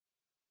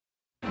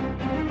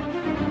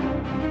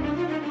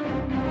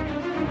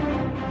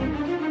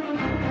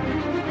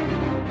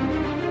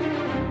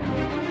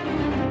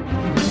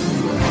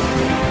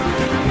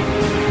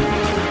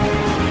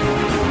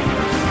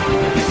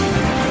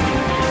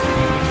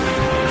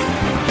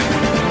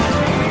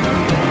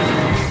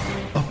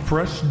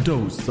fresh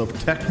dose of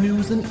tech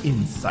news and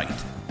insight.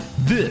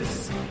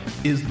 This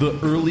is the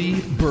Early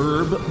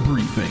Burb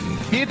Briefing.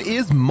 It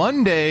is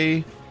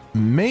Monday,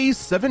 May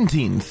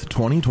 17th,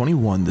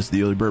 2021. This is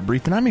the Early Burb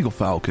Briefing. I'm Eagle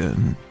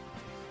Falcon.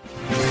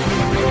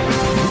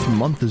 This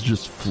month is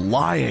just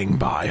flying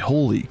by.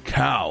 Holy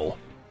cow.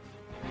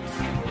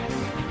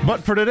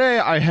 But for today,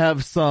 I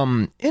have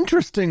some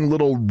interesting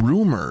little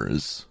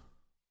rumors.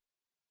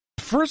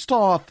 First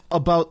off,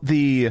 about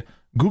the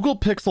Google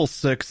Pixel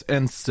 6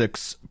 and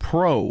 6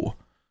 Pro.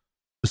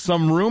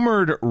 Some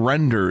rumored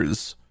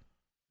renders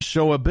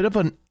show a bit of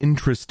an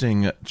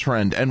interesting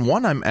trend, and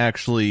one I'm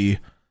actually,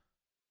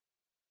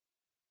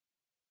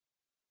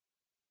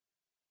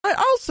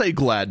 I'll say,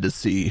 glad to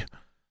see.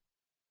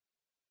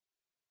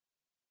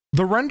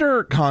 The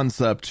render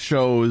concept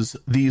shows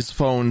these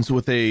phones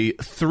with a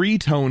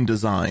three-tone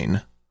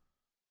design.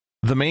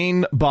 The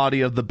main body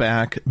of the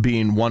back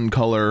being one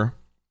color,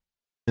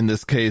 in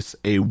this case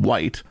a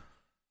white,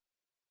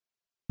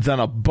 then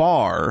a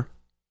bar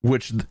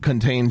which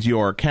contains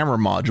your camera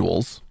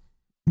modules.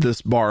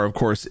 This bar, of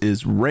course,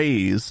 is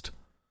raised,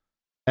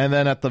 and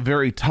then at the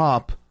very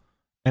top,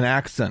 an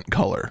accent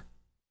color.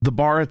 The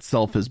bar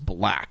itself is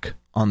black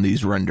on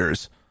these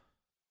renders.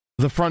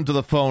 The front of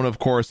the phone, of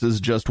course, is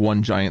just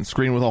one giant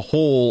screen with a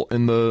hole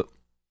in the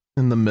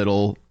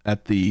middle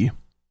at the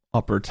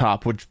upper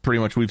top, which pretty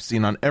much we've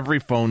seen on every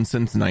phone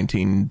since not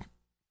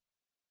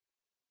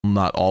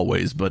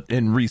always, but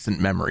in recent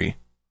memory.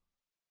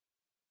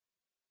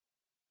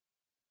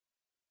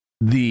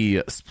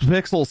 The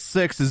Pixel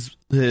 6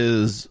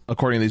 is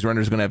according to these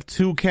renders, going to have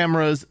 2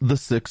 cameras. The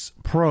 6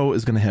 Pro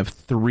is going to have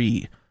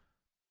 3.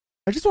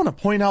 I just want to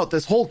point out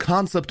this whole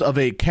concept of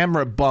a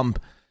camera bump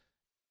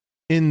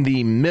in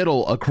the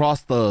middle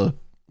across the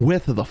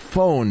width of the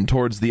phone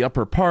towards the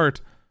upper part.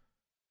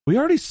 We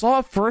already saw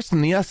it first in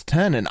the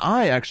S10, and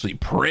I actually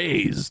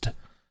praised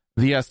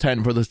the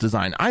S10 for this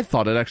design. I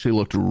thought it actually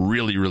looked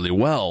really, really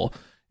well,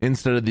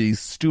 instead of these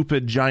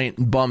stupid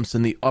giant bumps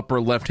in the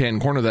upper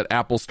left-hand corner that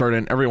Apple started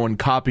and everyone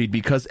copied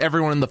because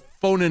everyone in the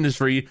phone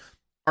industry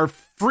are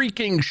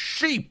freaking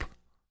sheep.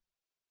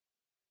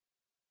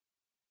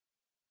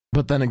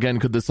 But then again,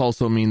 could this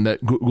also mean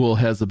that Google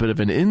has a bit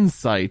of an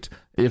insight,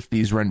 if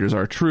these renders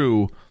are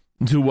true,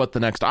 to what the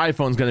next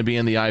iPhone's going to be,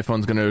 and the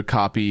iPhone's going to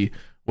copy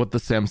what the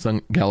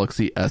Samsung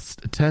Galaxy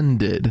S10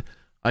 did?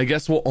 I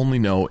guess we'll only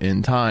know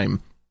in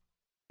time.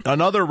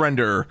 Another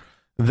render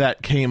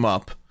that came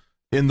up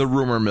in the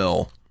rumor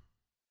mill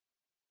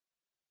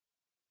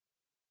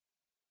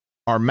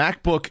are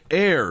MacBook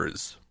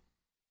Airs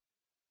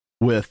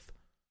with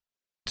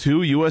 2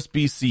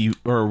 USB-C,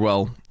 or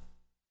well,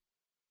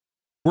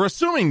 we're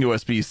assuming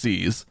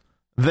USB-Cs.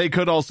 They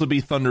could also be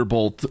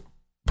Thunderbolt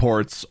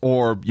ports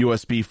or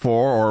USB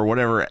 4 or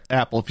whatever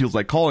Apple feels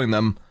like calling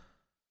them.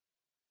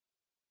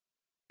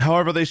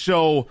 However, they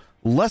show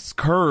less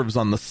curves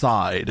on the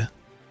side,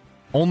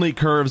 only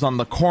curves on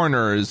the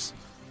corners,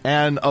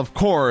 and of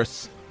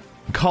course,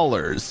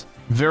 colors.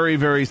 Very,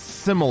 very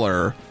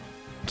similar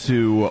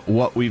to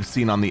what we've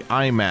seen on the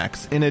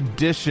iMacs, in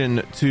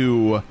addition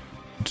to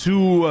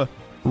 2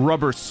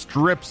 rubber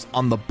strips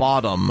on the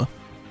bottom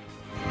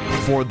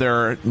for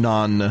their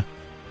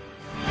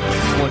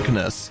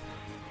non-slickness.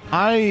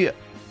 I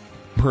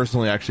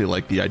personally actually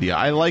like the idea.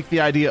 I like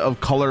the idea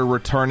of color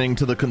returning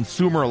to the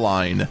consumer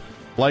line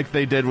like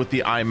they did with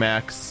the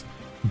iMacs,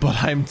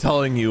 but I'm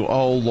telling you,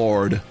 oh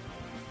lord,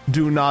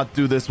 do not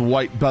do this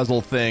white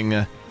bezel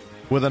thing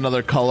with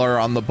another color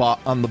on the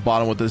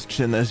bottom with this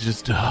chin. That's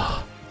just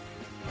I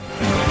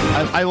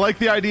like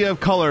the idea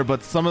of color,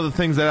 but some of the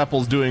things that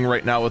Apple's doing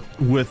right now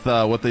with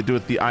what they do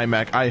with the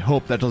iMac, I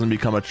hope that doesn't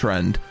become a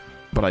trend.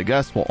 But I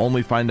guess we'll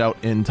only find out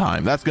in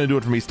time. That's going to do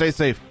it for me. Stay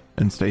safe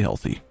and stay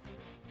healthy.